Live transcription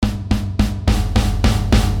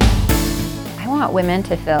want women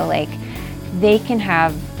to feel like they can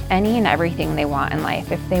have any and everything they want in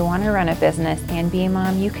life. If they want to run a business and be a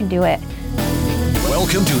mom, you can do it.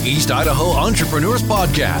 Welcome to East Idaho Entrepreneurs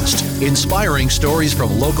Podcast, inspiring stories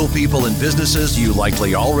from local people and businesses you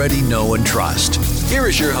likely already know and trust. Here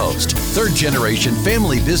is your host, third-generation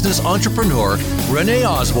family business entrepreneur, Renee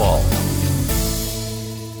Oswald.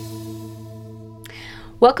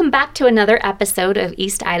 Welcome back to another episode of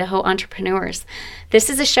East Idaho Entrepreneurs. This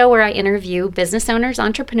is a show where I interview business owners,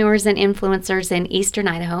 entrepreneurs, and influencers in Eastern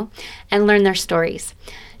Idaho and learn their stories.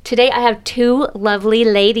 Today I have two lovely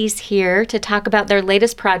ladies here to talk about their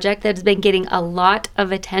latest project that has been getting a lot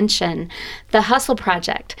of attention, the Hustle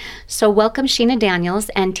Project. So welcome Sheena Daniels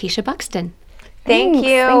and Tisha Buxton. Thank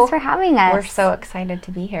you. Thanks for having us. We're so excited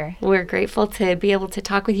to be here. We're grateful to be able to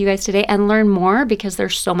talk with you guys today and learn more because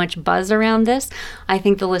there's so much buzz around this. I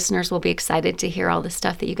think the listeners will be excited to hear all the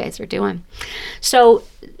stuff that you guys are doing. So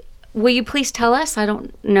will you please tell us, I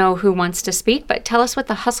don't know who wants to speak, but tell us what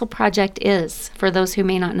the Hustle Project is for those who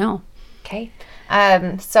may not know. Okay.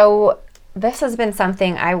 So this has been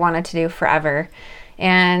something I wanted to do forever.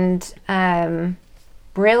 And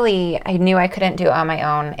really, I knew I couldn't do it on my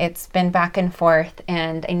own. It's been back and forth,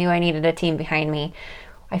 and I knew I needed a team behind me.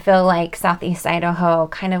 I feel like Southeast Idaho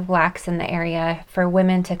kind of lacks in the area for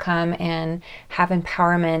women to come and have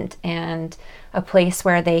empowerment and a place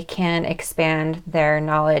where they can expand their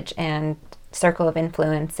knowledge and circle of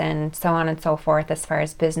influence and so on and so forth as far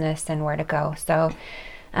as business and where to go. So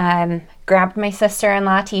grabbed my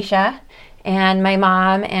sister-in-law, Tisha, and my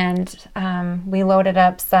mom, and we loaded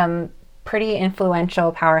up some pretty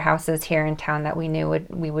influential powerhouses here in town that we knew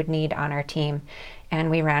we would need on our team,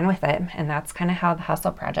 and we ran with it, and that's kind of how the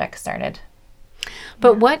Hustle Project started.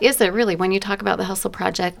 But what is it really when you talk about the Hustle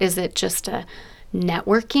Project? Is it just a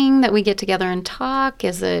networking that we get together and talk?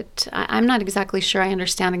 Is it, I'm not exactly sure I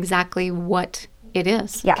understand exactly what it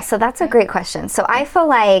is. Yeah, so that's a great question. So I feel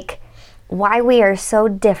like why we are so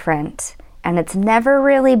different, and it's never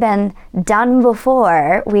really been done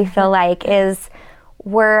before, we feel like, is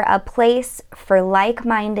we're a place for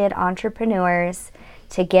like-minded entrepreneurs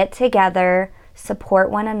to get together, support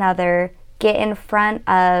one another, get in front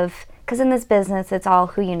of, because in this business, it's all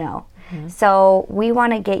who you know. Mm-hmm. So we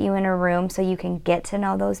want to get you in a room so you can get to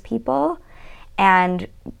know those people and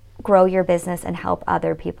grow your business and help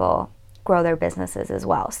other people grow their businesses as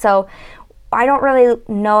well. So I don't really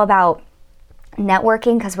know about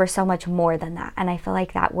networking because we're so much more than that. And I feel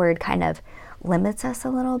like that word kind of limits us a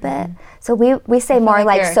little bit. Mm-hmm. So we say more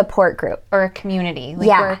like support group. Or a community. Like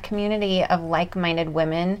we're a community of like-minded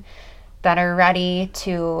women that are ready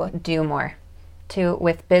to do more.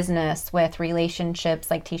 With business, with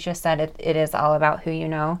relationships, like Tisha said, it is all about who you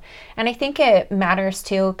know. And I think it matters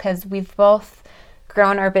too because we've both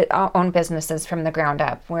grown our own businesses from the ground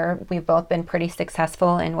up, where we've both been pretty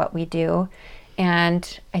successful in what we do.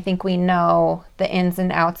 And I think we know the ins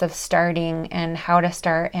and outs of starting and how to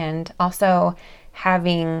start, and also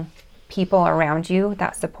having people around you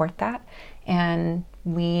that support that. And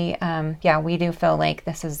we do feel like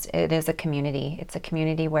it is a community. It's a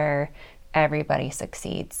community where everybody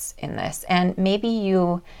succeeds in this. And maybe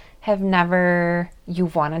you've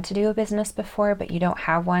wanted to do a business before, but you don't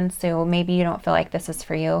have one. So maybe you don't feel like this is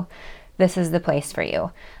for you. This is the place for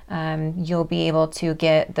you. You'll be able to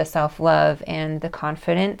get the self-love and the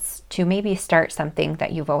confidence to maybe start something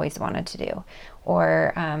that you've always wanted to do,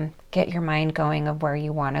 or get your mind going of where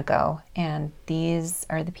you want to go. And these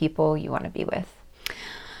are the people you want to be with.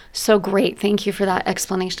 So great. Thank you for that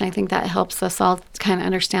explanation. I think that helps us all kind of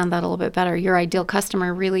understand that a little bit better. Your ideal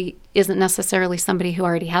customer really isn't necessarily somebody who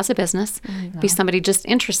already has a business. Mm-hmm. Be somebody just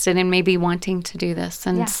interested in maybe wanting to do this.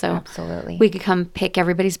 And so absolutely. We could come pick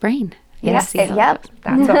everybody's brain. Yep.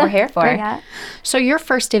 That's what we're here for. Yeah. So your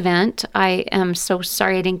first event, I am so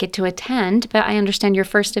sorry I didn't get to attend, but I understand your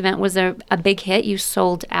first event was a big hit. You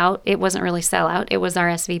sold out. It wasn't really sell out. It was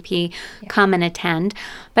RSVP, come and attend.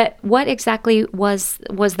 But what exactly was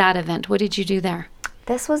that event? What did you do there?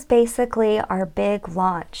 This was basically our big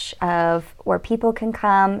launch of where people can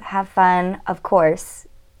come, have fun. Of course,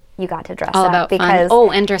 you got to dress all up. About because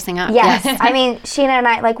fun. And dressing up. Yes. I mean, Sheena and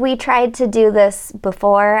I, we tried to do this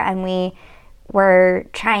before, and we were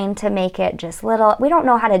trying to make it just little. We don't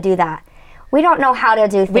know how to do that. We don't know how to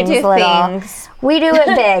do things little. We do it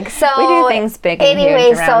big. So we do things big.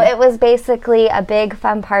 Anyway, so it was basically a big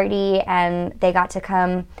fun party, and they got to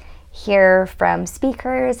come hear from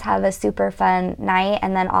speakers, have a super fun night,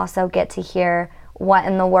 and then also get to hear what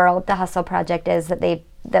in the world the Hustle Project is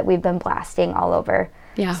that we've been blasting all over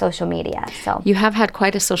social media. So you have had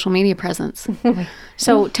quite a social media presence.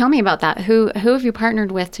 So tell me about that. Who have you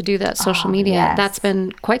partnered with to do that social media? yes. That's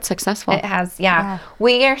been quite successful. It has, yeah.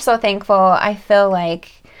 We are so thankful. I feel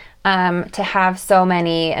like to have so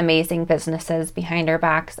many amazing businesses behind our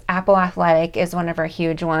backs. Apple Athletic is one of our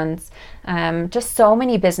huge ones. Just so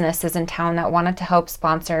many businesses in town that wanted to help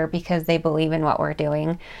sponsor because they believe in what we're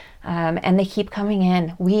doing. And they keep coming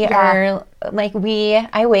in. We are like,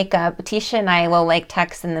 I wake up, Tisha and I will like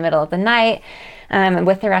text in the middle of the night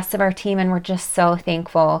with the rest of our team. And we're just so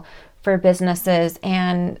thankful for businesses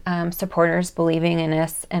and supporters believing in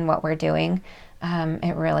us and what we're doing.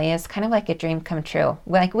 It really is kind of like a dream come true.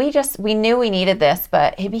 Like we knew we needed this,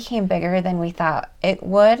 but it became bigger than we thought it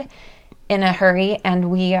would in a hurry. And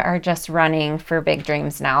we are just running for big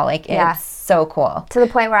dreams now. Like it's so cool. To the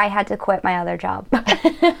point where I had to quit my other job.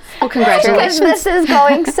 Well, congratulations. Because this is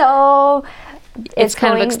going so... It's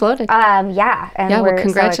kind of exploded. And we're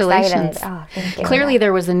congratulations. so excited. Oh, thank you. Clearly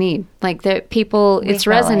there was a need. Like the people, it's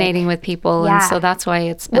resonating with people. And so that's why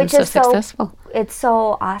it's been so successful. It's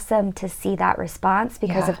so awesome to see that response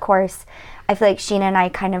because, of course, I feel like Sheena and I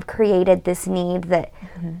kind of created this need that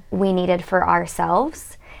we needed for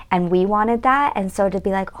ourselves, and we wanted that. And so to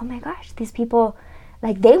be like, oh my gosh, these people,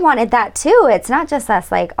 like, they wanted that too. It's not just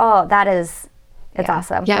us, like, oh, that is, it's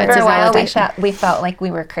awesome. Yeah, for it's a while validation. we felt like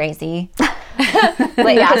we were crazy.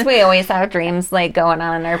 Because we always have dreams like going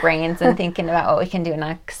on in our brains and thinking about what we can do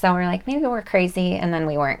next. So we're like, maybe we're crazy, and then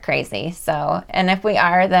we weren't crazy. So, and if we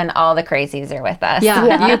are, then all the crazies are with us.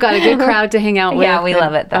 Yeah, you've got a good crowd to hang out with. Yeah, we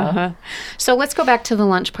love it though. So let's go back to the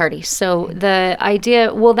lunch party. So the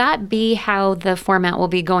idea, will that be how the format will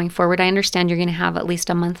be going forward? I understand you're going to have at least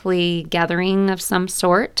a monthly gathering of some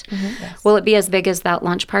sort. Yes. Will it be as big as that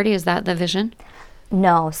lunch party? Is that the vision?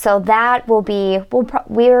 No, so that will be,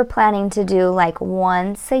 we were planning to do like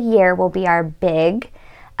once a year will be our big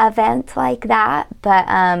event like that, but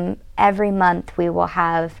every month we will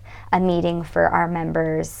have a meeting for our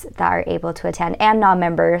members that are able to attend and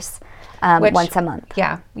non-members once a month.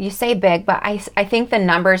 Yeah, you say big, but I think the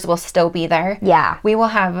numbers will still be there. Yeah. We will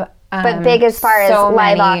have... but big as far as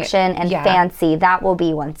live auction and fancy, that will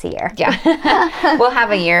be once a year. Yeah. We'll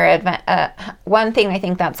have a year event. One thing I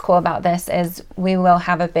think that's cool about this is we will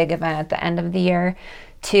have a big event at the end of the year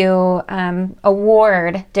to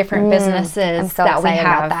award different businesses so that we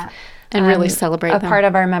have. about that. And really celebrate them. part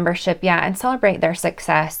of our membership, and celebrate their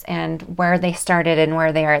success and where they started and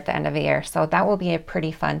where they are at the end of the year. So that will be a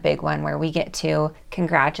pretty fun, big one where we get to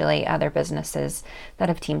congratulate other businesses that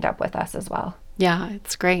have teamed up with us as well. Yeah,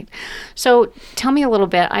 it's great. So tell me a little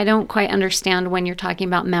bit. I don't quite understand when you're talking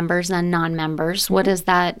about members and non-members. What is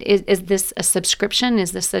that? Is this a subscription?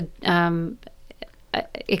 Is this a,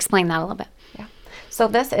 explain that a little bit. Yeah. So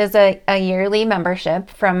this is a yearly membership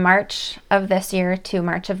from March of this year to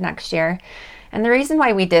March of next year. And the reason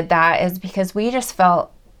why we did that is because we just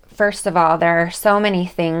felt, first of all, there are so many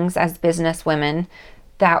things as business women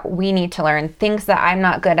that we need to learn, things that I'm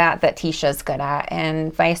not good at that Tisha's good at,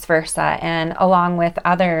 and vice versa, and along with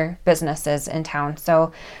other businesses in town.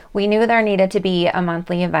 So we knew there needed to be a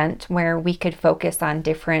monthly event where we could focus on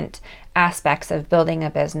different aspects of building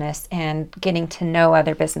a business and getting to know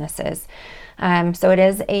other businesses. So it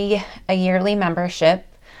is a yearly membership,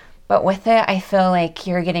 but with it, I feel like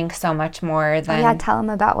you're getting so much more than tell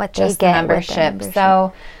them about what they just get the membership.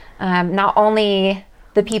 So not only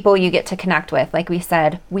the people you get to connect with. Like we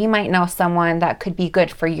said, we might know someone that could be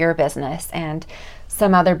good for your business, and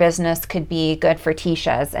some other business could be good for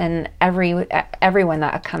Tisha's, and everyone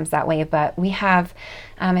that comes that way. But we have,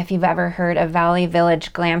 if you've ever heard of Valley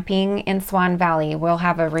Village Glamping in Swan Valley, we'll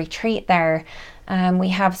have a retreat there. We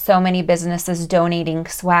have so many businesses donating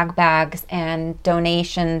swag bags and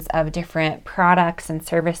donations of different products and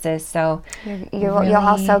services. So you'll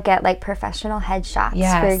also get like professional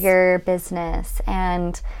headshots for your business,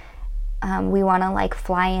 and we want to like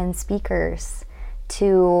fly in speakers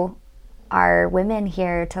to our women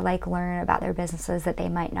here to like learn about their businesses that they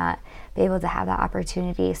might not be able to have that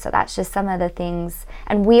opportunity. So that's just some of the things,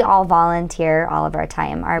 and we all volunteer all of our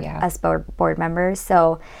time, us board members.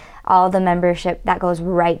 So all the membership that goes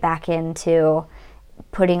right back into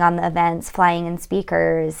putting on the events, flying in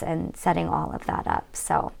speakers, and setting all of that up.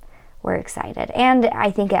 So we're excited. And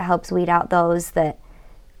I think it helps weed out those that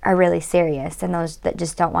are really serious and those that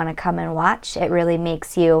just don't want to come and watch. It really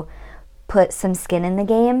makes you put some skin in the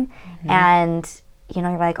game. And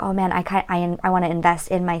you're like, oh man, I want to invest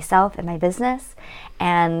in myself and my business.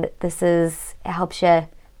 And it helps you,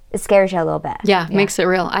 it scares you a little bit. Yeah, it makes it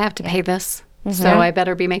real. I have to pay this. So I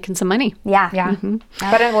better be making some money. Yeah.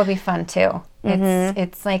 But it will be fun too.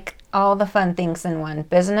 It's like all the fun things in one: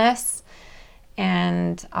 business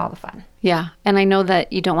and all the fun. Yeah. And I know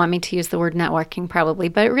that you don't want me to use the word networking probably,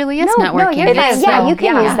 but it really is networking. No, It is, yeah, though. you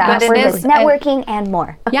can Yeah. use that. But it We're is- just networking and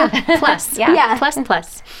more. Yeah, plus. Yeah.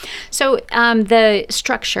 Plus. So the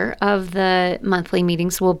structure of the monthly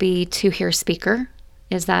meetings will be to hear a speaker.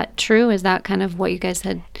 Is that true? Is that kind of what you guys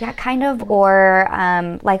had? Yeah, kind of. Or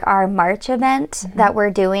like our March event that we're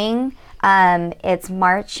doing, it's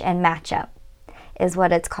March and Matchup is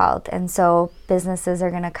what it's called. And so businesses are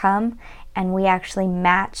going to come and we actually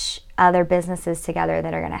match other businesses together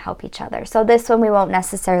that are going to help each other. So this one we won't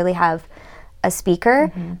necessarily have a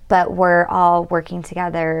speaker, but we're all working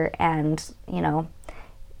together and, you know,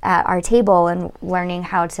 at our table and learning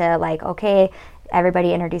how to, like, okay,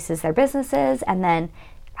 everybody introduces their businesses and then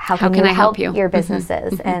how can can you I help help you? your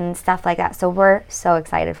businesses and stuff like that. So we're so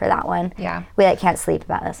excited for that one. Yeah. We like can't sleep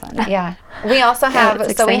about this one. Yeah. We also have,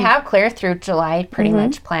 that's so we exciting. have clear through July pretty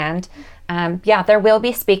much planned. Yeah, there will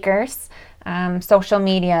be speakers. Social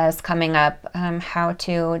media is coming up, how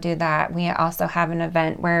to do that. We also have an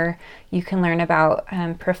event where you can learn about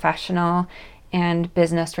professional and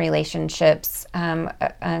business relationships,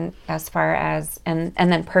 and as far as, and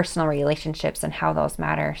then personal relationships and how those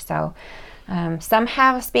matter. So some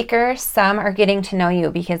have speakers, some are getting to know you,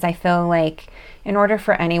 because I feel like in order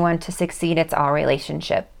for anyone to succeed, it's all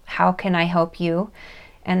relationship. How can I help you?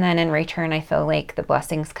 And then in return, I feel like the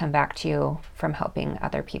blessings come back to you from helping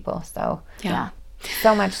other people. So Yeah.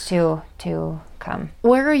 so much to come.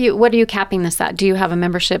 What are you capping this at? Do you have a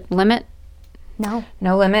membership limit? No.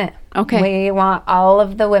 No limit. Okay. We want all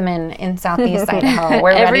of the women in Southeast Idaho.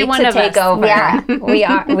 We're Every ready one to of take us. over. Yeah.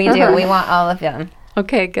 We do. We want all of them.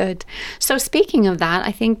 Okay, good. So speaking of that,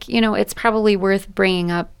 I think, it's probably worth bringing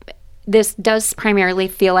up. This does primarily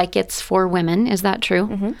feel like it's for women. Is that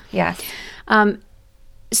true? Yes.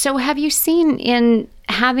 So have you seen in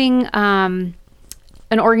having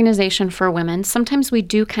an organization for women, sometimes we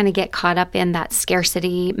do kind of get caught up in that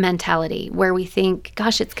scarcity mentality where we think,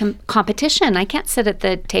 gosh, it's competition. I can't sit at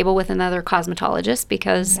the table with another cosmetologist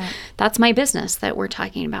because that's my business that we're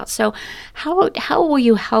talking about. So how will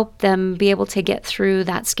you help them be able to get through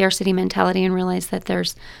that scarcity mentality and realize that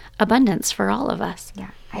there's abundance for all of us?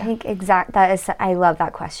 Yeah, I think I love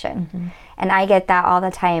that question. And I get that all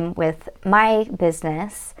the time with my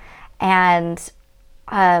business. And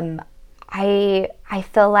I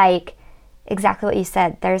feel like exactly what you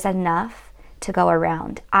said, there's enough to go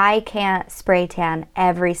around. I can't spray tan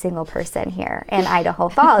every single person here in Idaho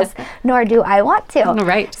Falls, nor do I want to.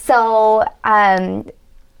 Right. So, and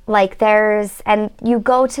you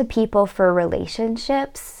go to people for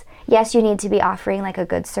relationships. Yes, you need to be offering like a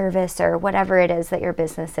good service or whatever it is that your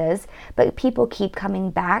business is, but people keep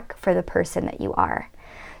coming back for the person that you are.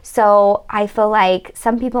 So I feel like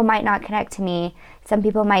some people might not connect to me. Some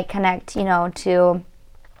people might connect, to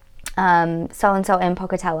so-and-so in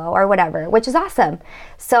Pocatello or whatever, which is awesome.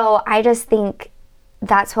 So I just think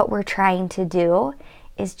that's what we're trying to do,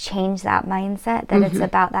 is change that mindset that it's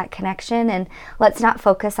about that connection, and let's not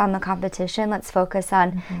focus on the competition. Let's focus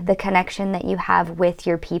on the connection that you have with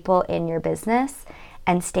your people in your business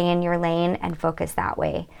and stay in your lane and focus that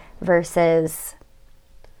way versus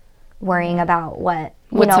worrying about what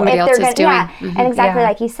somebody else is doing. Yeah, and exactly Yeah.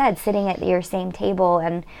 like you said, sitting at your same table.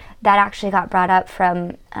 And that actually got brought up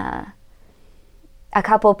from a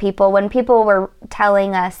couple people when people were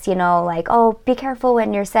telling us, like, oh, be careful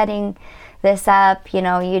when you're setting this up. You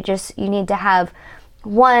need to have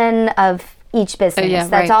one of each business. yeah,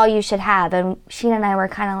 That's right. all you should have. And Sheena and I were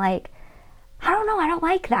kind of like, I don't know, I don't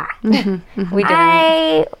like that. We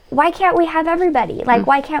didn't. Why can't we have everybody? Like,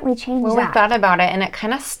 why can't we change Well, that? we thought about it, and it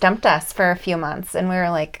kind of stumped us for a few months, and we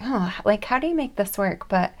were like, oh, like, how do you make this work?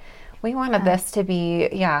 But we wanted this to be,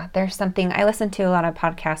 there's something. I listen to a lot of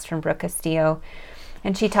podcasts from Brooke Castillo,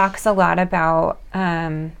 and she talks a lot about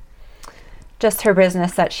just her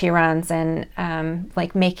business that she runs, and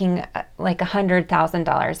like making like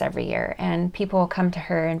 $100,000 every year. And people will come to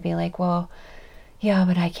her and be like, well, yeah,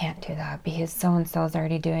 but I can't do that because so-and-so is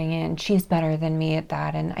already doing it and she's better than me at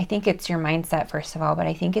that. And I think it's your mindset, first of all, but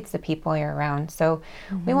I think it's the people you're around. So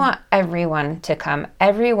we want everyone to come.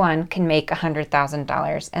 Everyone can make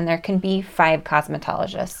 $100,000, and there can be 5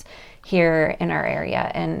 cosmetologists here in our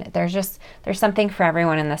area. And there's something for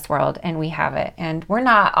everyone in this world, and we have it. And we're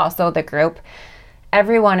not also the group.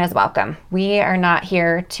 Everyone is welcome. We are not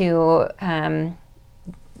here to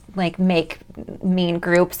like make mean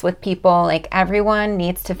groups with people. Like, everyone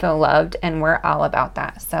needs to feel loved, and we're all about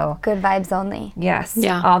that. So Good vibes only. yes,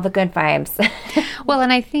 Yeah. all the good vibes. Well,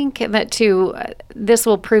 and I think that too, this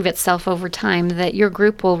will prove itself over time, that your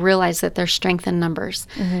group will realize that there's strength in numbers,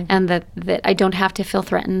 and that I don't have to feel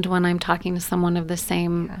threatened when I'm talking to someone of the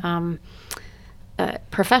same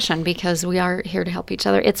profession, because we are here to help each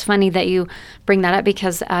other. It's funny that you bring that up,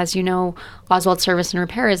 because as you know, Oswald Service and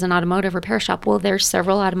Repair is an automotive repair shop. Well, there's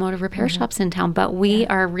several automotive repair shops in town, but we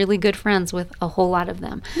are really good friends with a whole lot of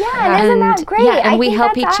them. Yeah, and isn't that great? Yeah, and I we think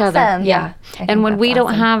help that's each other. awesome. Yeah. I And when think we that's don't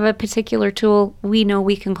awesome. have a particular tool, we know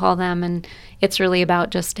we can call them, and it's really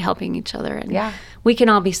about just helping each other. And Yeah. we can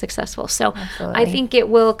all be successful. So Absolutely. I think it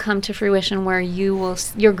will come to fruition where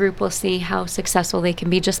your group will see how successful they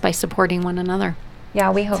can be just by supporting one another.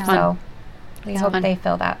 Yeah, we hope fun. so. We hope fun. they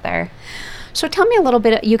feel that there. So tell me a little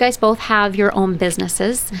bit, you guys both have your own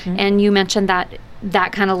businesses, and you mentioned that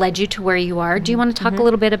kind of led you to where you are. Do you want to talk a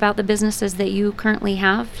little bit about the businesses that you currently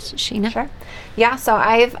have, Sheena? Sure. Yeah, so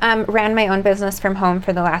I've ran my own business from home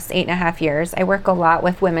for the last 8.5 years. I work a lot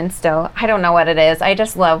with women still. I don't know what it is. I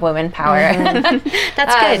just love women power.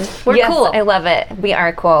 That's good. We're yes, cool. I love it. We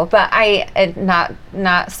are cool. But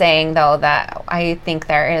not saying though that I think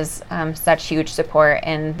there is such huge support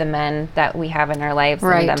in the men that we have in our lives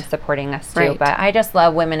Right. and them supporting us too. Right. But I just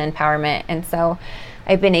love women empowerment, and so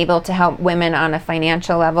I've been able to help women on a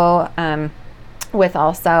financial level, with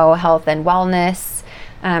also health and wellness,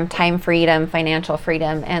 time freedom, financial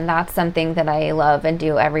freedom, and that's something that I love and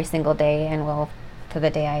do every single day and will to the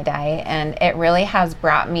day I die. And it really has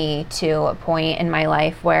brought me to a point in my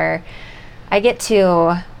life where I get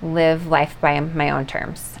to live life by my own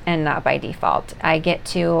terms and not by default. I get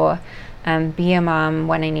to be a mom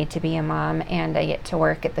when I need to be a mom, and I get to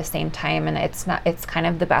work at the same time, and it's kind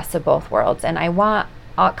of the best of both worlds. And I want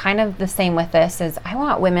kind of the same with this is I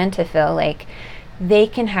want women to feel like they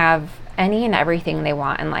can have any and everything they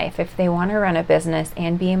want in life. If they want to run a business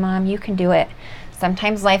and be a mom, you can do it.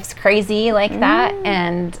 Sometimes life's crazy like that,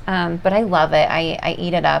 and but I love it. I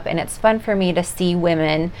eat it up, and it's fun for me to see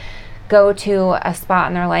women go to a spot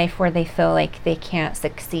in their life where they feel like they can't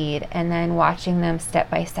succeed, and then watching them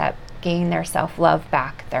step by step gain their self-love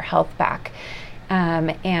back, their health back,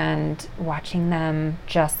 and watching them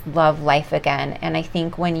just love life again. And I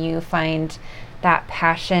think when you find that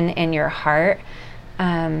passion in your heart,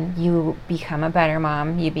 you become a better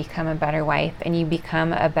mom, you become a better wife, and you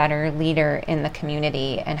become a better leader in the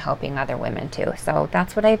community and helping other women too. So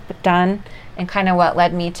that's what I've done, and kind of what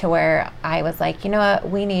led me to where I was like, you know what,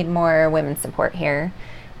 we need more women support here.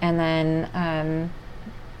 And then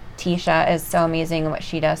Tisha is so amazing in what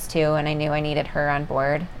she does too, and I knew I needed her on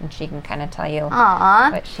board, and she can kind of tell you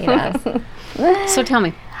what she does. So tell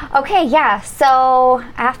me. Okay, yeah. So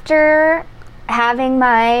after having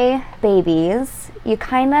my babies, you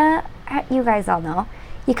guys all know,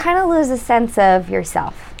 you kind of lose a sense of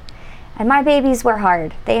yourself. And my babies were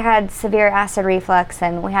hard. They had severe acid reflux,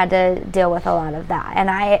 and we had to deal with a lot of that.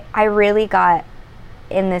 And I really got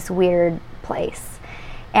in this weird place.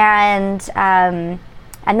 And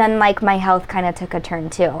then like my health kind of took a turn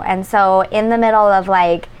too. And so in the middle of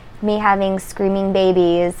like me having screaming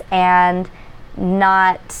babies and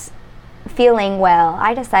not feeling well,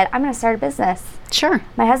 I decided I'm going to start a business. Sure.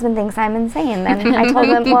 My husband thinks I'm insane. And I told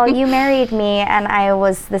him, well, you married me and I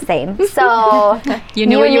was the same. So You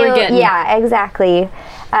knew what you were getting. Yeah, exactly.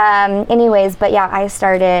 Anyways, but yeah, I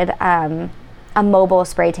started a mobile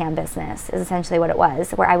spray tan business is essentially what it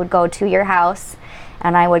was, where I would go to your house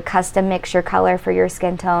and I would custom mix your color for your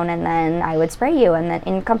skin tone, and then I would spray you, and then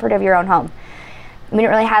in comfort of your own home. We didn't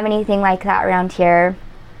really have anything like that around here.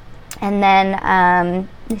 And then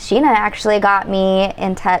Sheena actually got me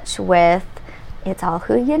in touch with, it's all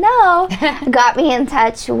who you know, got me in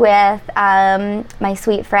touch with my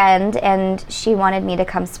sweet friend, and she wanted me to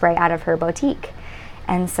come spray out of her boutique.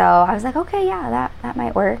 And so I was like, okay, yeah, that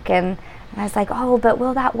might work. And I was like, oh, but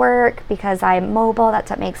will that work? Because I'm mobile, that's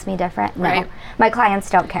what makes me different. No, Right. my clients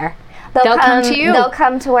don't care. They'll come to you. They'll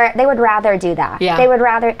come to where they would rather do that. Yeah. They would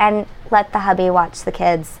rather, and let the hubby watch the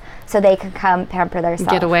kids so they could come pamper themselves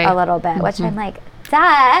Get away. a little bit, which I'm like,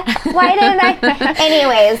 duh, why didn't I?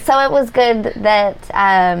 Anyways, so it was good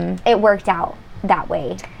that it worked out that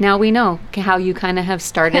way. Now we know how you kind of have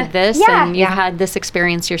started this, Yeah. and you've had this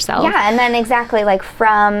experience yourself. Yeah, and then exactly like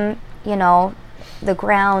from, the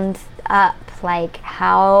ground up, like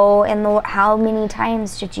how many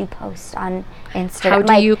times did you post on Instagram? How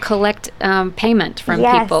do Like, you collect payment from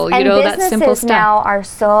yes, people? and That simple businesses stuff. now are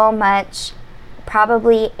so much,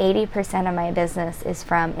 probably 80% of my business is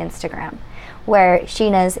from Instagram, where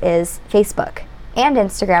Sheena's is Facebook and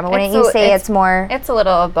Instagram. Wouldn't you say it's more? It's a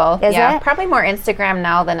little of both. Is yeah, it? Probably more Instagram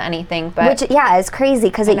now than anything. But Which, yeah, is crazy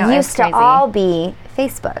because it know, it's used to crazy. all be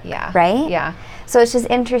Facebook. Yeah. Right? Yeah. So it's just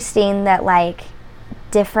interesting that like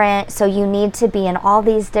so you need to be in all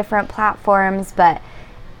these different platforms, but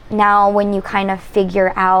now when you kind of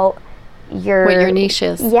figure out what your niche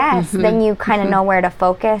is. Yes, then you kind of know where to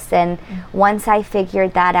focus. And once I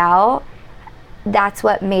figured that out, that's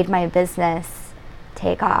what made my business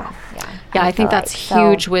take off. Yeah, I think feel that's like.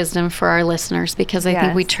 huge wisdom for our listeners, because I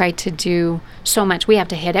think we try to do so much. We have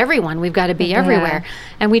to hit everyone. We've got to be everywhere.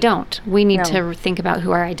 And we don't. We need to think about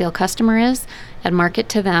who our ideal customer is and market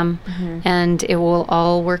to them, and it will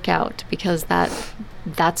all work out, because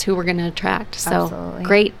that's who we're going to attract. So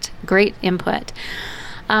Absolutely. great input.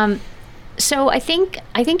 So I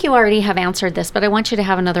think you already have answered this, but I want you to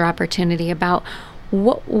have another opportunity about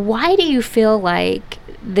why do you feel like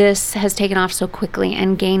this has taken off so quickly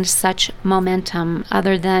and gained such momentum,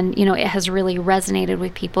 other than, it has really resonated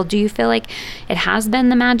with people? Do you feel like it has been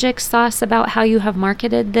the magic sauce about how you have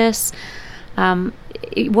marketed this?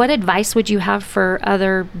 What advice would you have for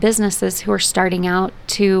other businesses who are starting out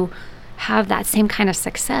to have that same kind of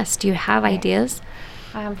success? Do you have ideas?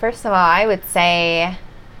 First of all, I would say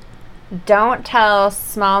don't tell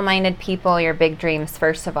small-minded people your big dreams,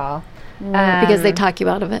 first of all. Because they talk you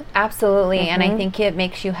out of it. Absolutely, and I think it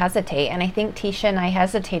makes you hesitate. And I think Tisha and I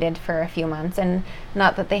hesitated for a few months, and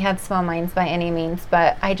not that they had small minds by any means,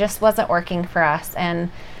 but I just wasn't working for us.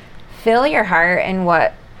 And fill your heart and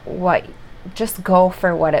what just go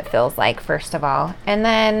for what it feels like, first of all. And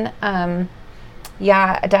then,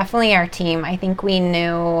 definitely our team. I think we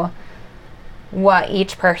knew what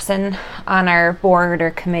each person on our board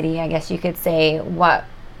or committee, I guess you could say, what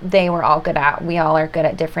they were all good at. We all are good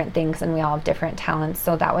at different things, and we all have different talents.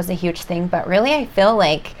 So that was a huge thing. But really, I feel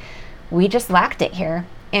like we just lacked it here.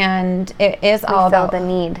 And it is all about... We filled the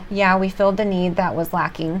need. Yeah, we filled the need that was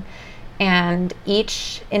lacking. And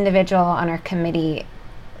each individual on our committee,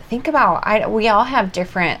 think about, we all have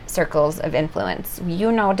different circles of influence.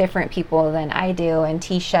 You know different people than I do, and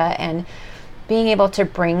Tisha, and being able to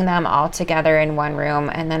bring them all together in one room,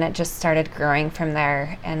 and then it just started growing from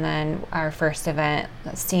there. And then our first event,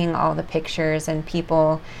 seeing all the pictures and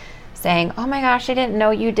people saying, "Oh my gosh, I didn't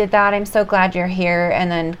know you did that. I'm so glad you're here." And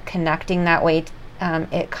then connecting that way,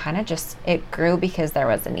 it kind of just, it grew because there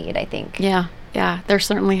was a need, I think. Yeah, there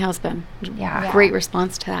certainly has been. Yeah. Great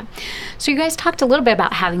response to that. So you guys talked a little bit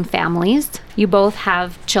about having families. You both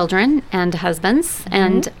have children and husbands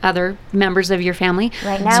and other members of your family.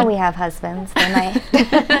 Right now we have husbands.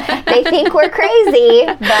 They think we're crazy,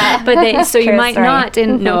 but so you might not.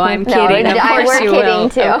 And no, I'm kidding. Of course we're you kidding will.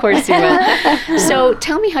 too. Of course you will. So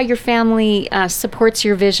tell me how your family supports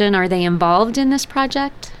your vision. Are they involved in this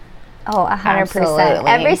project? Oh, 100%. Absolutely.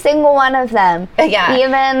 Every single one of them. Yeah.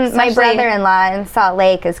 Even my Especially- brother-in-law in Salt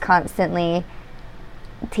Lake is constantly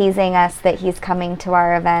teasing us that he's coming to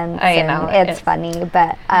our events. I know. It's funny,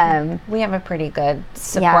 but we have a pretty good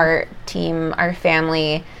support team. Our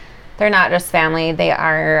family, they're not just family, they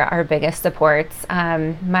are our biggest supports.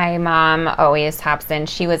 My mom always hops in.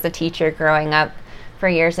 She was a teacher growing up for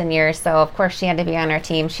years and years, so of course she had to be on our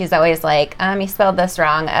team. She's always like, you spelled this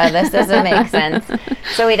wrong, this doesn't make sense.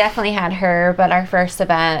 So we definitely had her. But our first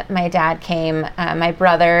event, my dad came. My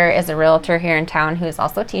brother is a realtor here in town who is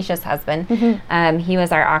also Tisha's husband. He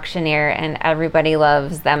was our auctioneer, and everybody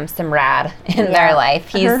loves them some Rad in their life.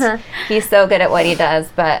 He's so good at what he does.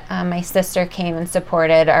 But my sister came and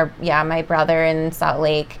supported my brother in Salt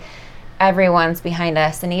Lake. Everyone's behind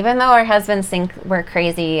us. And even though our husbands think we're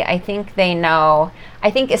crazy, I think they know.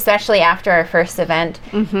 I think especially after our first event,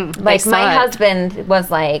 like my husband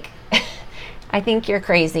was like, "I think you're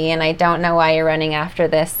crazy, and I don't know why you're running after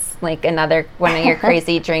this, like another one of your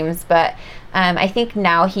crazy dreams." But I think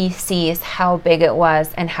now he sees how big it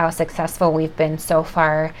was and how successful we've been so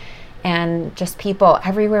far. And just people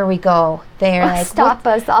everywhere we go, they're like, stop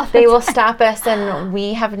us off. They will stop us, and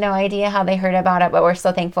we have no idea how they heard about it, but we're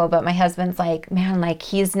so thankful. But my husband's like, man, like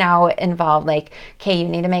he's now involved. Like, okay, you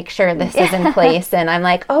need to make sure this is in place. And I'm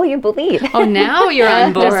like, oh, you believe? Oh, now you're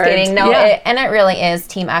on board. Just kidding. No, and it really is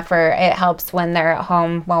team effort. It helps when they're at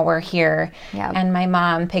home while we're here. Yeah. And my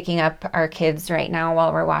mom picking up our kids right now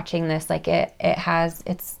while we're watching this, like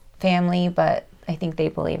it's family, but I think they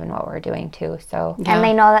believe in what we're doing too. So and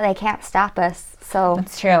they know that they can't stop us. So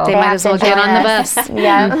that's true. They might as well get on the bus.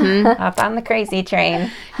 Up on the crazy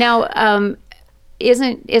train. Now, am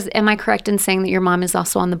I correct in saying that your mom is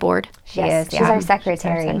also on the board? She is. She's our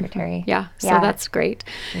secretary. Yeah. So that's great.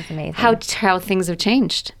 She's amazing. How things have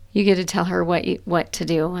changed. You get to tell her what to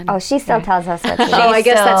do. And, she still tells us what to do. I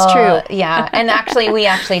guess that's true. Yeah, and we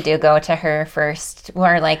actually do go to her first.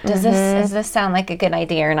 We're like, does this sound like a good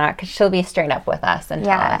idea or not? Because she'll be straight up with us and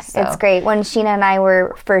tell us. So. It's great. When Sheena and I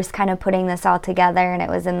were first kind of putting this all together, and it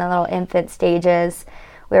was in the little infant stages,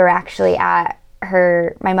 we were actually at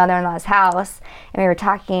my mother-in-law's house, and we were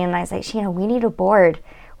talking, and I was like, Sheena, we need a board.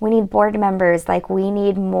 We need board members. Like, we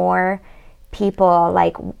need more people,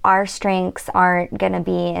 like our strengths aren't going to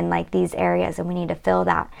be in like these areas and we need to fill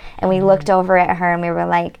that. And we looked over at her and we were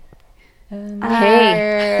like,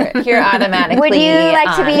 hey, you're automatically would you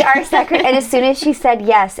like to be on. our secretary? And as soon as she said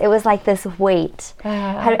yes, it was like this weight.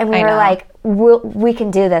 And we I were know. like, we can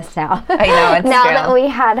do this now. I know, it's now true. that we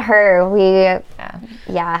had her,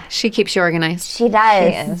 yeah, She keeps you organized. she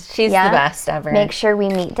does. She is. She's the best ever. Make sure we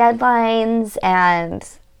meet deadlines, and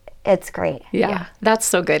it's great. Yeah, that's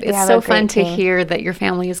so good. It's have so a great fun to team. hear that your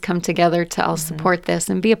family has come together to all support this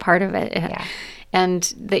and be a part of it. Yeah.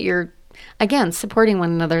 And that you're, again, supporting one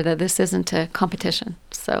another, that this isn't a competition.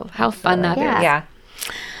 So how fun that is. Yeah.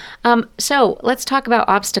 Yeah. So let's talk about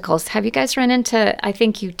obstacles. Have you guys run into, I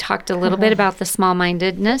think you talked a little bit about the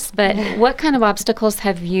small-mindedness, but what kind of obstacles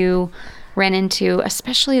have you run into,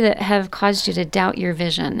 especially that have caused you to doubt your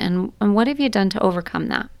vision? And what have you done to overcome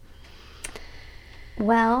that?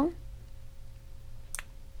 Well,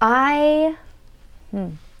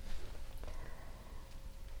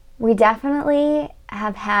 we definitely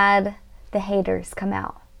have had the haters come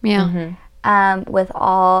out. Yeah. With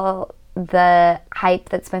all the hype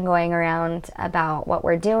that's been going around about what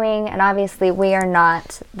we're doing. And obviously we are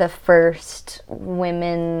not the first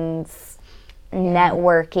women's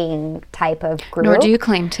networking type of group. Nor do you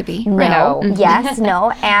claim to be. No. Yes,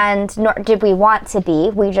 no. And nor did we want to be.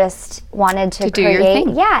 We just wanted to do create. your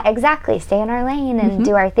thing. Yeah, exactly. Stay in our lane and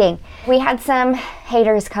do our thing. We had some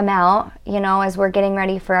haters come out, as we're getting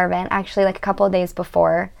ready for our event, actually like a couple of days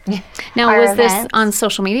before. Now, our was this events. on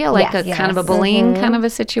social media, like Yes. a kind of a bullying kind of a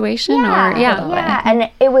situation? Or Yeah. And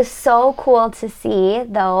it was so cool to see,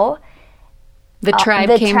 though. the tribe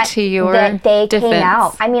came to your that they defense. came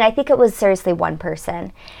out. I mean, I think it was seriously one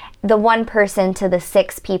person. The one person to the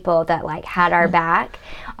 6 people that like had our back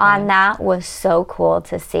on that was so cool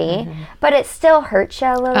to see. But it still hurts you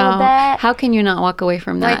a little bit. How can you not walk away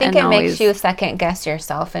from that? I think and it makes always- you second guess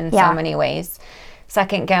yourself in Yeah. so many ways.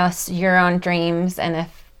 Second guess your own dreams and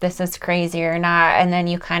if this is crazy or not. And then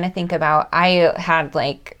you kind of think about, I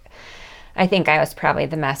think I was probably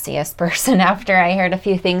the messiest person after I heard a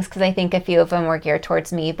few things because I think a few of them were geared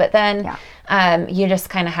towards me. But then you just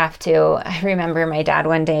kind of have to. I remember my dad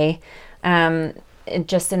one day,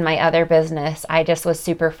 just in my other business, I just was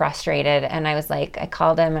super frustrated. And I was like, I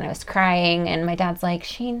called him and I was crying. And my dad's like,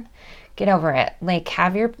 Sheen, get over it. Like,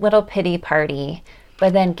 have your little pity party,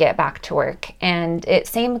 but then get back to work. And it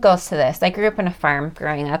same goes to this. I grew up in a farm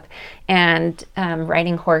growing up and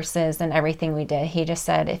riding horses and everything we did. He just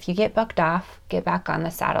said, if you get bucked off, get back on the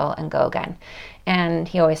saddle and go again. And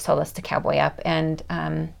he always told us to cowboy up. And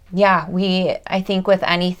I think with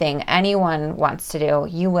anything anyone wants to do,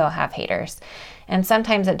 you will have haters. And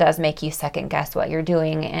sometimes it does make you second guess what you're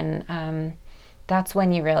doing. And that's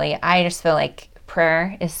when I just feel like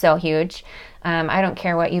prayer is so huge. I don't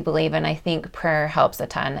care what you believe in. I think prayer helps a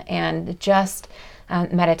ton. And just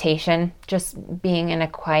meditation, just being in a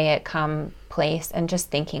quiet, calm place and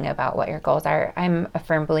just thinking about what your goals are. I'm a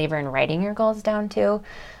firm believer in writing your goals down too.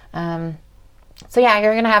 So yeah,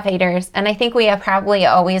 you're going to have haters. And I think we probably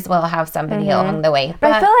always will have somebody along the way.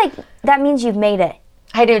 But I feel like that means you've made it.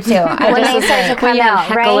 I do too. I When just they was start to like, come out,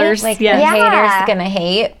 right? hecklers, like yeah. the Yeah. haters gonna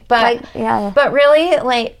hate, but Like, but really,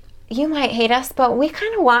 like, you might hate us, but we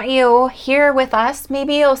kind of want you here with us.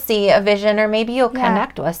 Maybe you'll see a vision, or maybe you'll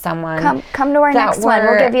connect with someone. Come to our that next one.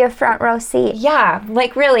 We'll we're- give you a front row seat. Yeah,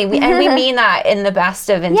 like really, and we mean that in the best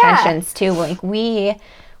of intentions too. Like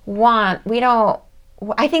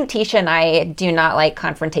I think Tisha and I do not like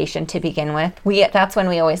confrontation to begin with. That's when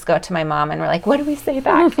we always go to my mom and we're like, what do we say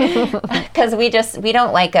back? Because we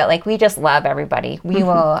don't like it. Like, we just love everybody.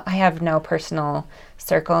 I have no personal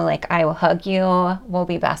circle. Like, I will hug you. We'll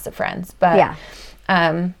be best of friends. But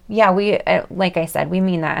we, like I said, we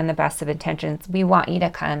mean that in the best of intentions. We want you to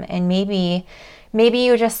come, and maybe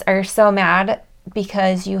you just are so mad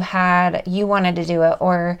because you wanted to do it,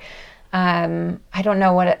 or I don't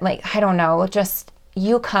know, just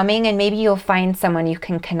you coming, and maybe you'll find someone you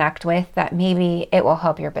can connect with that maybe it will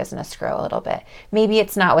help your business grow a little bit. Maybe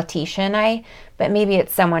it's not with Tisha and I, but maybe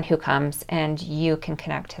it's someone who comes and you can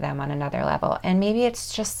connect to them on another level. And maybe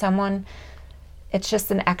it's just an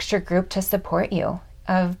extra group to support you,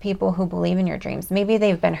 of people who believe in your dreams. Maybe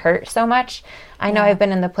they've been hurt so much. I know I've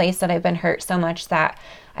been in the place that I've been hurt so much that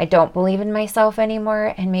I don't believe in myself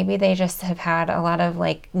anymore, and maybe they just have had a lot of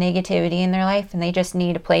like negativity in their life, and they just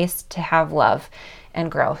need a place to have love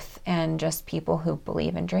and growth and just people who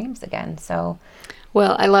believe in dreams again. So,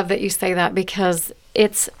 well, I love that you say that, because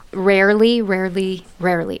it's rarely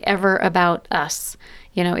ever about us.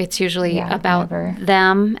 You know, it's usually about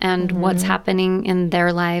them and what's happening in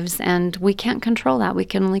their lives, and we can't control that. We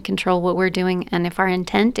can only control what we're doing. And if our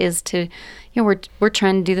intent is to, you know, we're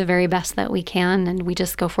trying to do the very best that we can, and we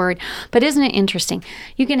just go forward. But isn't it interesting?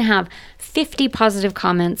 You can have 50 positive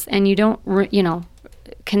comments, and you don't,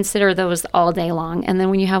 consider those all day long. And then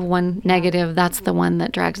when you have one negative, that's the one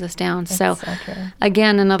that drags us down. So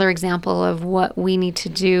again, another example of what we need to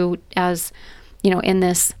do as, in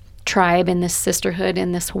this tribe, in this sisterhood,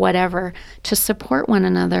 in this whatever, to support one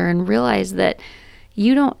another and realize that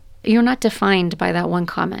you're not defined by that one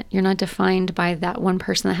comment. You're not defined by that one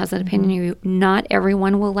person that has an opinion. Not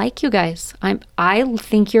everyone will like you guys. I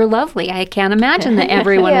think you're lovely. I can't imagine that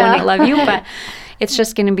everyone wouldn't love you, but it's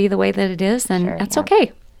just going to be the way that it is, and that's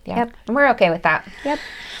okay. Yeah. Yep. And we're okay with that. Yep.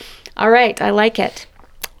 All right. I like it.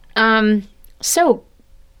 So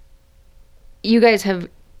you guys have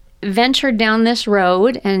ventured down this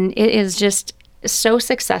road, and it is just so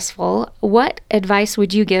successful. What advice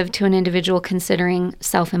would you give to an individual considering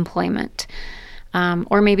self-employment?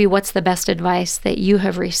 Or maybe what's the best advice that you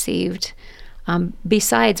have received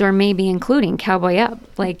besides, or maybe including Cowboy Up?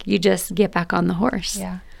 Like, you just get back on the horse.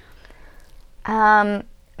 Yeah.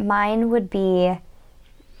 Mine would be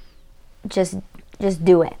just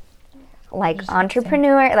do it. Like,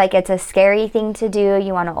 entrepreneur, like, it's a scary thing to do.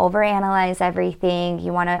 You want to overanalyze everything.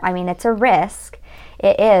 It's a risk.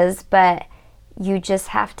 It is, but you just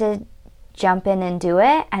have to jump in and do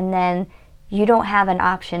it. And then you don't have an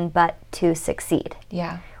option but to succeed.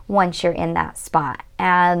 Yeah. Once you're in that spot.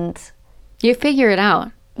 And you figure it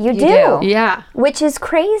out. You do. Yeah. Which is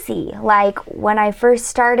crazy. Like, when I first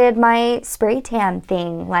started my spray tan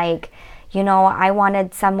thing, like, I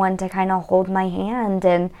wanted someone to kind of hold my hand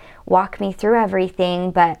and walk me through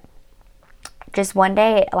everything, but just one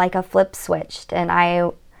day, like, a flip switched, and I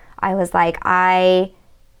was like, I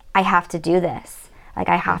have to do this. Like,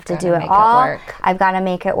 I have to do it all. I've got to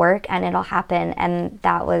make it work, and it'll happen. And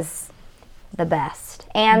that was the best.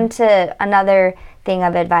 And to another thing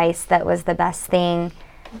of advice that was the best thing,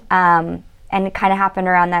 and it kind of happened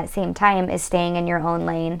around that same time, is staying in your own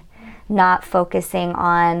lane, not focusing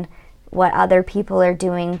on what other people are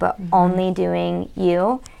doing, but only doing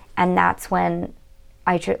you. And that's when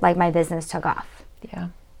my business took off. Yeah.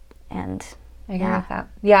 And I agree with that.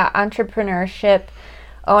 Yeah, entrepreneurship,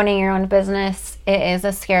 owning your own business, it is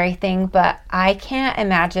a scary thing, but I can't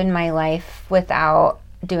imagine my life without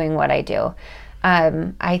doing what I do.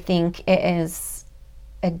 I think it is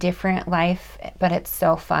a different life, but it's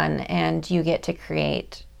so fun, and you get to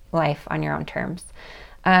create life on your own terms.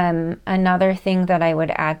 Another thing that I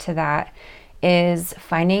would add to that is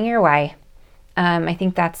finding your why. I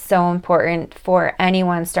think that's so important for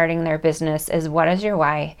anyone starting their business, is what is your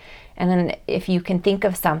why? And then if you can think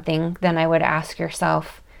of something, then I would ask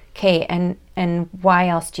yourself, okay, and why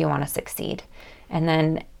else do you want to succeed? And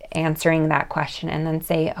then answering that question, and then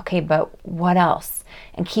say, okay, but what else?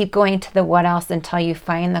 And keep going to the what else until you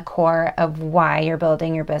find the core of why you're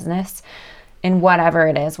building your business. And whatever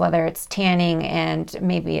it is, whether it's tanning and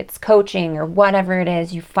maybe it's coaching or whatever it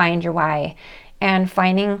is, you find your why. And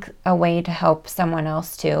finding a way to help someone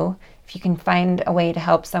else too. If you can find a way to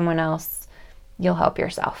help someone else, you'll help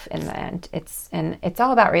yourself in the end. It's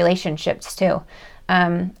all about relationships too.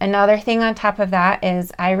 Another thing on top of that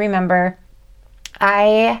is, I remember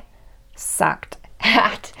I sucked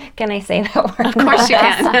at, can I say that word? Of course you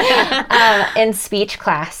can. In speech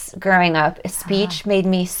class growing up. Speech made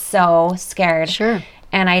me so scared. Sure.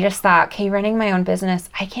 And I just thought, okay, running my own business,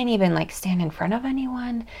 I can't even like stand in front of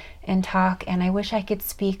anyone and talk. And I wish I could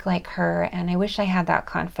speak like her. And I wish I had that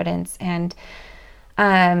confidence. And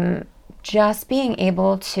just being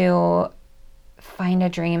able to find a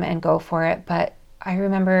dream and go for it. But I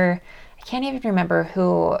can't even remember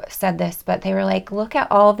who said this, but they were like, look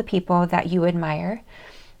at all the people that you admire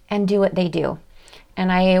and do what they do.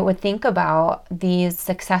 And I would think about these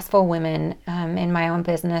successful women in my own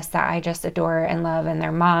business that I just adore and love, and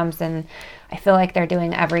their moms, and I feel like they're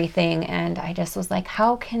doing everything. And I just was like,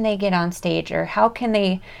 how can they get on stage, or how can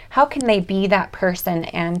they be that person?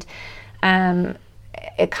 And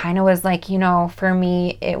it kind of was like, for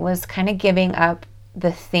me, it was kind of giving up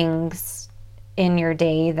the things in your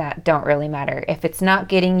day that don't really matter. If it's not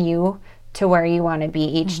getting you to where you want to be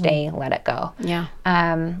each day, let it go. Yeah.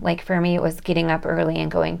 Like for me, it was getting up early and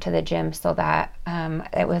going to the gym so that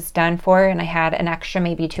it was done for, and I had an extra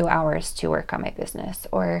maybe 2 hours to work on my business,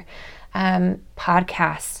 or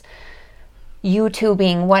podcasts,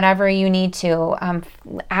 YouTubing, whatever you need to,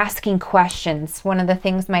 asking questions. One of the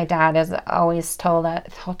things my dad has always told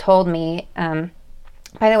me,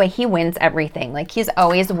 by the way, he wins everything. Like he's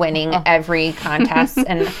always winning every contest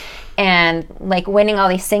and like winning all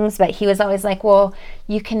these things, but he was always like, well,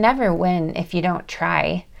 you can never win if you don't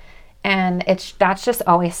try. And that's just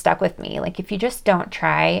always stuck with me. Like if you just don't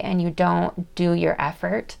try and you don't do your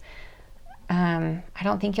effort, I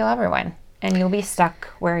don't think you'll ever win. And you'll be stuck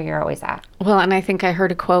where you're always at. Well, and I think I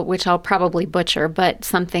heard a quote, which I'll probably butcher, but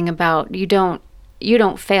something about you don't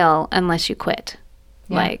fail unless you quit.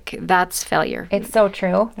 Yeah. Like that's failure. It's so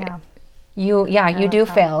true. Yeah. You do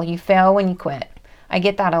fail. You fail when you quit. I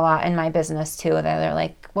get that a lot in my business too. That they're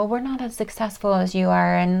like, well, we're not as successful as you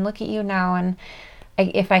are, and look at you now. And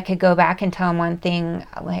if I could go back and tell them one thing,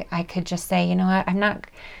 like I could just say, you know what, I'm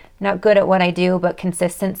not good at what I do, but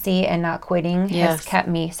consistency and not quitting has kept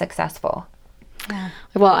me successful. Yeah.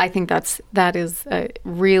 Well, I think that is a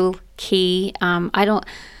real key.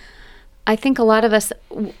 I think a lot of us,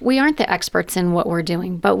 we aren't the experts in what we're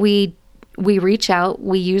doing, but we reach out,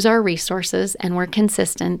 we use our resources, and we're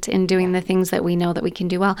consistent in doing the things that we know that we can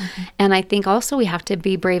do well. Mm-hmm. And I think also we have to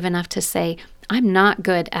be brave enough to say, I'm not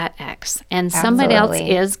good at X, and somebody else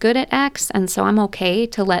is good at X, and so I'm okay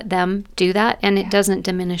to let them do that, and it doesn't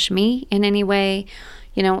diminish me in any way.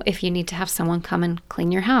 You know, if you need to have someone come and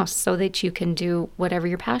clean your house so that you can do whatever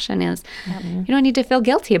your passion is, you don't need to feel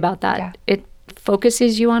guilty about that. Yeah. It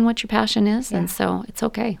focuses you on what your passion is, and so it's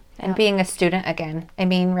okay. And being a student again. I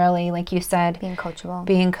mean, really, like you said, being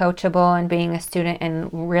coachable and being a student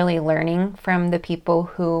and really learning from the people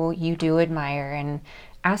who you do admire, and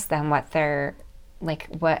ask them what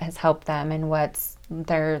has helped them and what's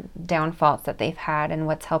their downfalls that they've had and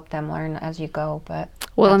what's helped them learn as you go. But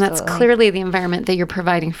well, absolutely. And that's clearly the environment that you're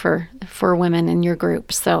providing for women in your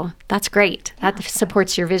group. So that's great. That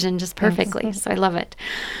supports your vision just perfectly. Thanks. So I love it.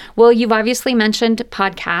 Well, you've obviously mentioned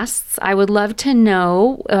podcasts. I would love to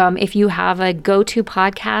know if you have a go-to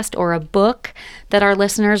podcast or a book that our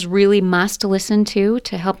listeners really must listen to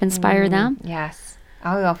help inspire them. Yes.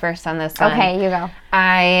 I'll go first on this one. Okay, you go.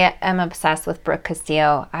 I am obsessed with Brooke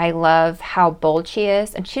Castillo. I love how bold she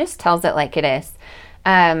is, and she just tells it like it is.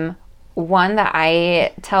 One that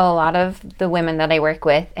I tell a lot of the women that I work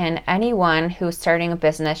with, and anyone who's starting a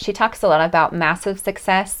business, she talks a lot about massive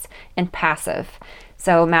success and passive.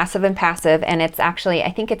 So massive and passive, and it's actually, I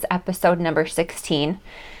think it's episode number 16.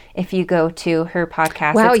 If you go to her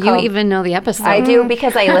podcast. Wow, you even know the episode. I do,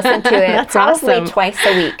 because I listen to it That's probably awesome. Twice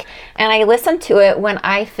a week. And I listen to it when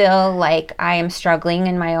I feel like I am struggling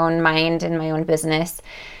in my own mind and my own business.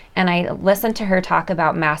 And I listen to her talk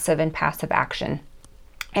about massive and passive action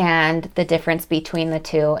and the difference between the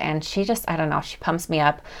two. And she just, I don't know, she pumps me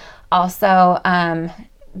up. Also,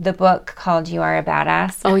 the book called You Are a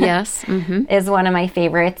Badass. Oh, yes. Mm-hmm. is one of my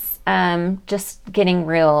favorites. Just getting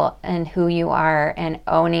real in who you are and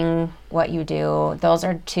owning what you do. Those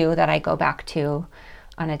are two that I go back to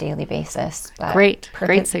on a daily basis. But great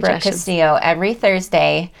suggestions. Brooke Castillo, every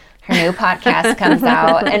Thursday, her new podcast comes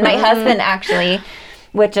out. And my husband actually,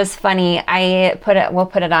 which is funny, we'll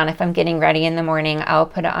put it on if I'm getting ready in the morning. I'll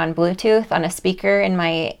put it on Bluetooth on a speaker in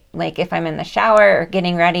my, like if I'm in the shower or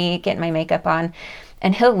getting ready, getting my makeup on.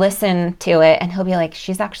 And he'll listen to it and he'll be like,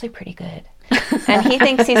 she's actually pretty good. And he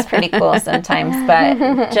thinks he's pretty cool sometimes,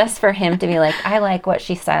 but just for him to be like, I like what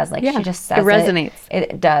she says. Like she just says it resonates.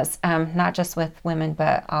 It does. Not just with women,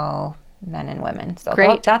 but all men and women. So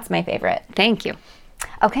great. That's my favorite. Thank you.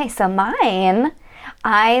 Okay, so mine,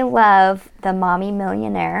 I love the Mommy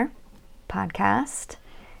Millionaire podcast.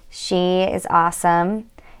 She is awesome.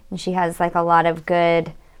 And she has like a lot of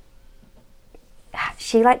good,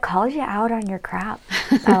 she like calls you out on your crap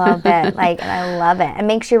a little bit. Like, and I love it. It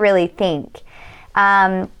makes you really think.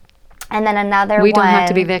 And then another one. We don't have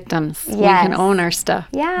to be victims. Yes. We can own our stuff.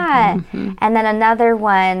 Yeah. Mm-hmm. And then another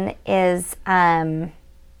one is Chalene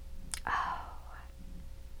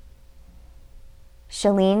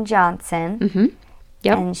Johnson. Mm-hmm.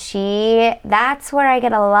 Yep. And that's where I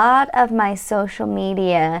get a lot of my social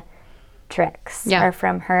media tricks are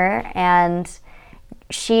from her. And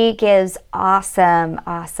she gives awesome,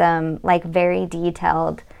 like very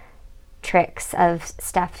detailed tricks of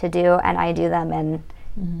stuff to do, and I do them, and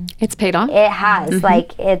it's paid off. It has,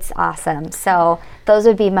 like, it's awesome. So those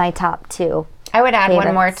would be my top two. I would add favorites.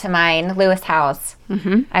 one more to mine, Lewis Howes.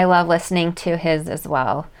 Mm-hmm. I love listening to his as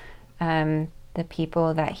well. The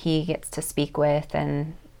people that he gets to speak with,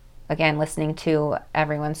 and again, listening to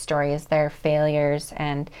everyone's stories, their failures.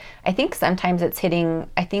 And I think sometimes it's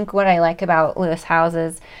I think what I like about Lewis Howes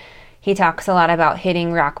is he talks a lot about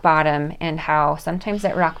hitting rock bottom, and how sometimes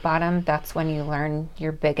at rock bottom, that's when you learn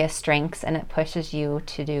your biggest strengths, and it pushes you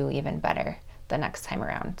to do even better the next time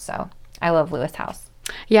around. So I love Lewis Howes.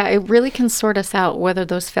 Yeah, it really can sort us out, whether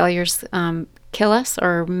those failures kill us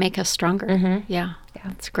or make us stronger. Mm-hmm. Yeah,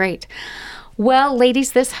 that's great. Well,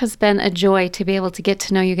 ladies, this has been a joy to be able to get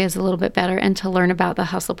to know you guys a little bit better and to learn about the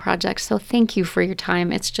Hustle Project. So thank you for your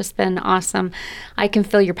time. It's just been awesome. I can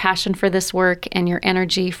feel your passion for this work and your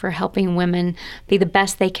energy for helping women be the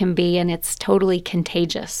best they can be, and it's totally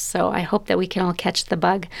contagious. So I hope that we can all catch the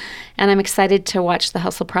bug. And I'm excited to watch the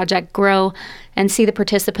Hustle Project grow and see the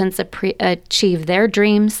participants achieve their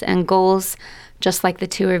dreams and goals, just like the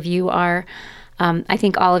two of you are. I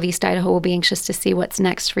think all of East Idaho will be anxious to see what's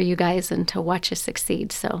next for you guys and to watch you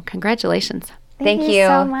succeed. So congratulations. Thank you.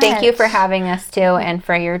 So much. Thank you for having us too, and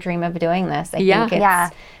for your dream of doing this. I think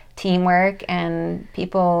it's teamwork and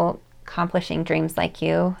people accomplishing dreams like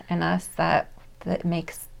you and us that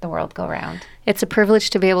makes the world go round. It's a privilege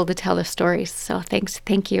to be able to tell the stories. So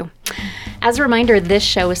thank you. As a reminder, this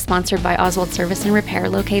show is sponsored by Oswald Service and Repair,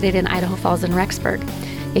 located in Idaho Falls and Rexburg.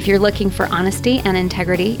 If you're looking for honesty and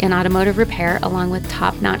integrity in automotive repair, along with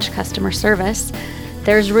top-notch customer service,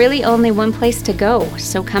 there's really only one place to go.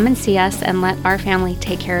 So come and see us and let our family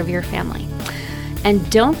take care of your family. And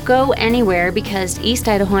don't go anywhere, because East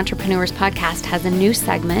Idaho Entrepreneurs Podcast has a new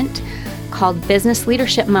segment called Business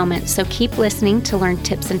Leadership Moment. So keep listening to learn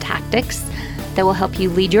tips and tactics that will help you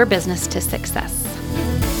lead your business to success.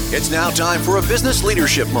 It's now time for a business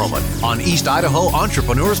leadership moment on East Idaho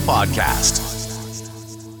Entrepreneurs Podcast.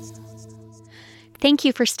 Thank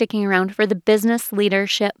you for sticking around for the Business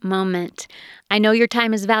Leadership Moment. I know your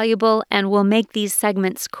time is valuable and we'll make these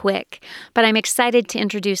segments quick, but I'm excited to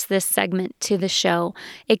introduce this segment to the show.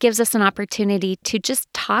 It gives us an opportunity to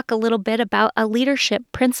just talk a little bit about a leadership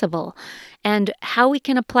principle and how we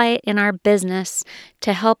can apply it in our business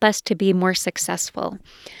to help us to be more successful.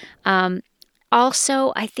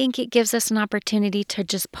 Also, I think it gives us an opportunity to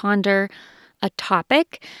just ponder a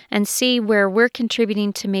topic and see where we're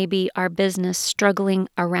contributing to maybe our business struggling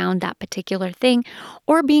around that particular thing,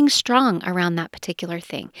 or being strong around that particular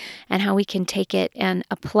thing, and how we can take it and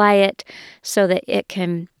apply it so that it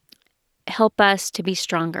can help us to be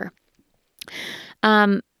stronger.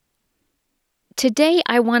 Today,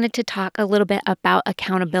 I wanted to talk a little bit about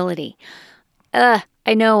accountability.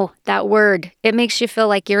 I know that word, it makes you feel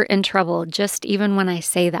like you're in trouble. Just even when I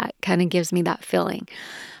say that, kind of gives me that feeling.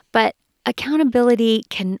 But accountability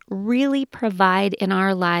can really provide in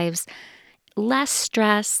our lives less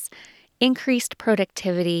stress, increased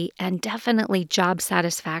productivity, and definitely job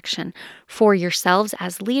satisfaction for yourselves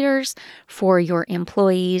as leaders, for your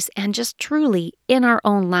employees, and just truly in our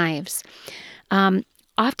own lives.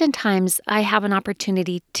 Oftentimes, I have an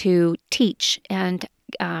opportunity to teach and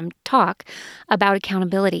talk about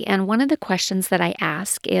accountability. And one of the questions that I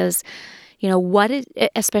ask is,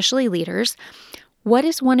 especially leaders, what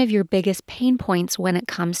is one of your biggest pain points when it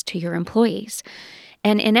comes to your employees?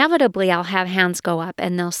 And inevitably, I'll have hands go up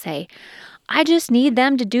and they'll say, I just need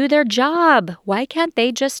them to do their job. Why can't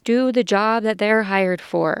they just do the job that they're hired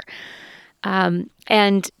for?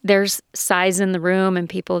 And there's sighs in the room and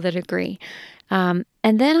people that agree. And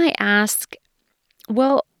then I ask,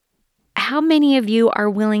 well, how many of you are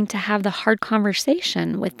willing to have the hard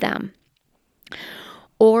conversation with them?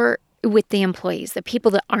 Or with the employees, the people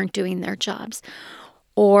that aren't doing their jobs?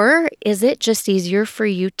 Or is it just easier for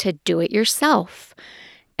you to do it yourself?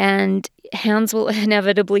 And hands will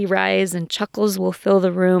inevitably rise and chuckles will fill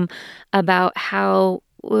the room about how,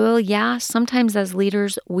 well, yeah, sometimes as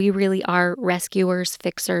leaders, we really are rescuers,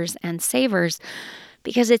 fixers, and savers,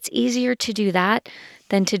 because it's easier to do that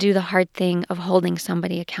than to do the hard thing of holding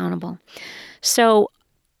somebody accountable. So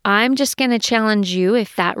I'm just going to challenge you,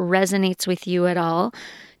 if that resonates with you at all,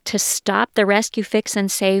 to stop the rescue, fix,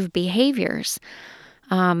 and save behaviors.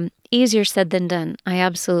 Easier said than done, I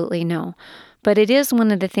absolutely know. But it is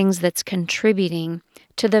one of the things that's contributing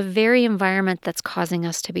to the very environment that's causing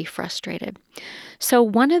us to be frustrated. So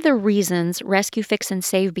one of the reasons rescue, fix, and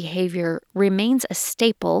save behavior remains a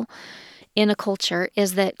staple in a culture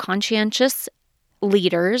is that conscientious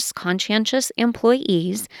leaders, conscientious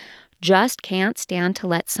employees just can't stand to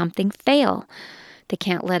let something fail. They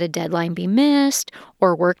can't let a deadline be missed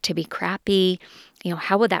or work to be crappy.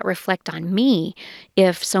 How would that reflect on me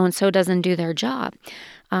if so-and-so doesn't do their job?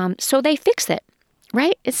 So they fix it,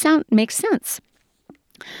 right? It makes sense.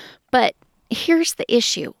 But here's the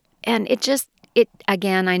issue. And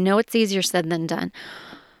again, I know it's easier said than done.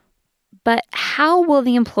 But how will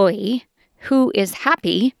the employee who is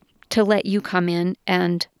happy to let you come in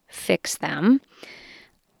and fix them,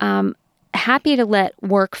 happy to let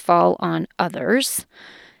work fall on others,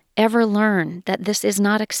 ever learn that this is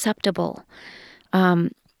not acceptable?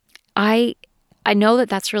 I know that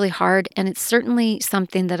that's really hard, and it's certainly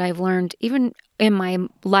something that I've learned even in my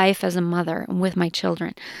life as a mother and with my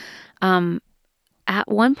children. At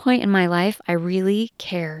one point in my life, I really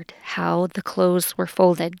cared how the clothes were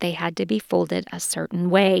folded. They had to be folded a certain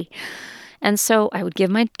way. And so I would give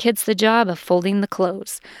my kids the job of folding the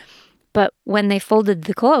clothes. But when they folded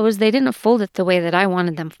the clothes, they didn't fold it the way that I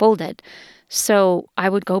wanted them folded. So I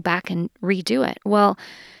would go back and redo it. Well,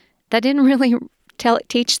 that didn't really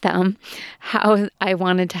teach them how I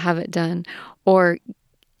wanted to have it done, or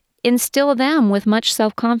instill them with much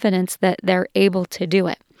self-confidence that they're able to do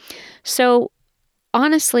it. So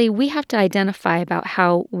honestly, we have to identify about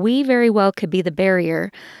how we very well could be the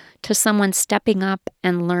barrier to someone stepping up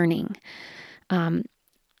and learning.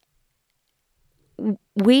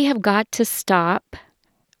 We have got to stop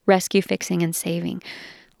rescue, fixing, and saving.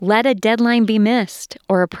 Let a deadline be missed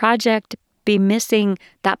or a project be missing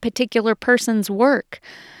that particular person's work.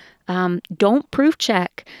 Don't proof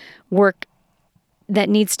check work that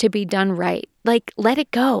needs to be done right. Like, let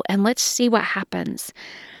it go and let's see what happens.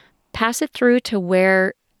 Pass it through to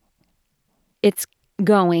where it's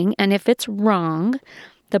going. And if it's wrong,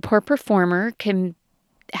 the poor performer can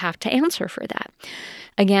have to answer for that.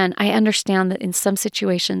 Again, I understand that in some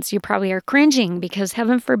situations you probably are cringing because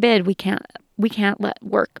heaven forbid we can't let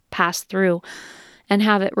work pass through and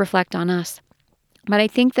have it reflect on us. But I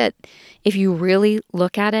think that if you really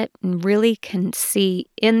look at it and really can see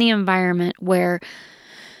in the environment where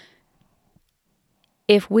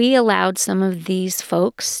if we allowed some of these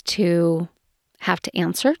folks to have to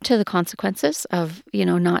answer to the consequences of,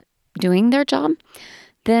 not doing their job,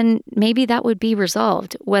 then maybe that would be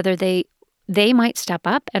resolved, whether they might step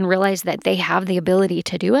up and realize that they have the ability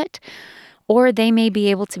to do it, or they may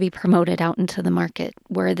be able to be promoted out into the market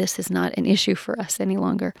where this is not an issue for us any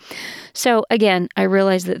longer. So again, I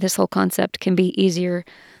realize that this whole concept can be easier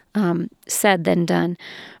said than done,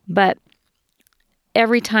 but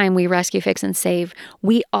every time we rescue, fix, and save,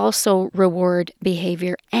 we also reward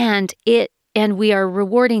behavior, and we are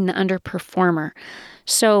rewarding the underperformer.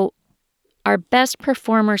 So our best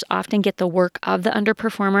performers often get the work of the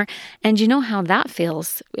underperformer, and you know how that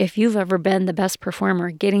feels. If you've ever been the best performer,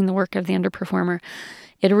 getting the work of the underperformer,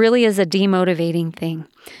 it really is a demotivating thing.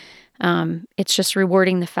 It's just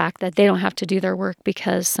rewarding the fact that they don't have to do their work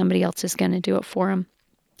because somebody else is going to do it for them.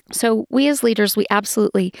 So we as leaders, we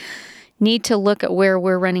absolutely need to look at where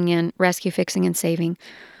we're running in rescue, fixing, and saving.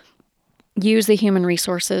 Use the human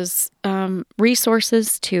resources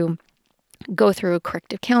to go through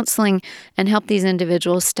corrective counseling and help these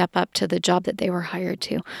individuals step up to the job that they were hired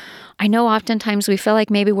to. I know oftentimes we feel like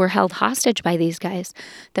maybe we're held hostage by these guys,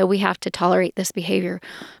 that we have to tolerate this behavior.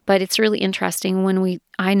 But it's really interesting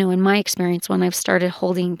I know in my experience, when I've started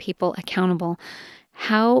holding people accountable,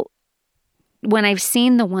 when I've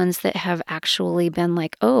seen the ones that have actually been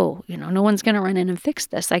like, no one's going to run in and fix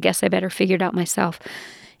this, I guess I better figure it out myself.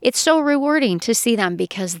 It's so rewarding to see them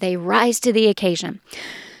because they rise to the occasion.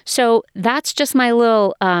 So that's just my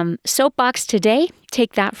little soapbox today.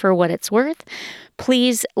 Take that for what it's worth.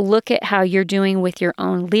 Please look at how you're doing with your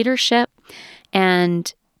own leadership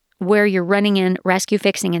and where you're running in rescue,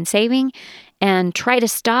 fixing, and saving, and try to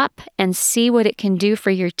stop and see what it can do for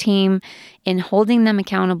your team in holding them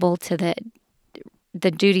accountable to the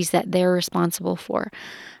duties that they're responsible for.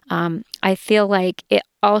 I feel like it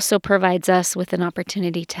also provides us with an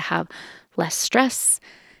opportunity to have less stress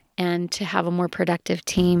and to have a more productive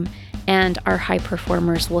team, and our high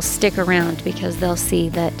performers will stick around because they'll see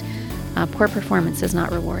that poor performance is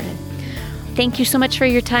not rewarded. Thank you so much for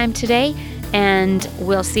your time today, and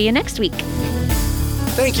we'll see you next week.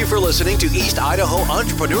 Thank you for listening to East Idaho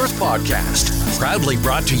Entrepreneurs Podcast, proudly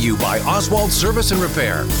brought to you by Oswald Service and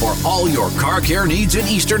Repair for all your car care needs in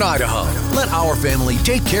Eastern Idaho. Let our family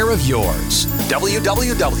take care of yours.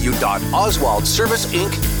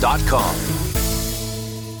 www.oswaldserviceinc.com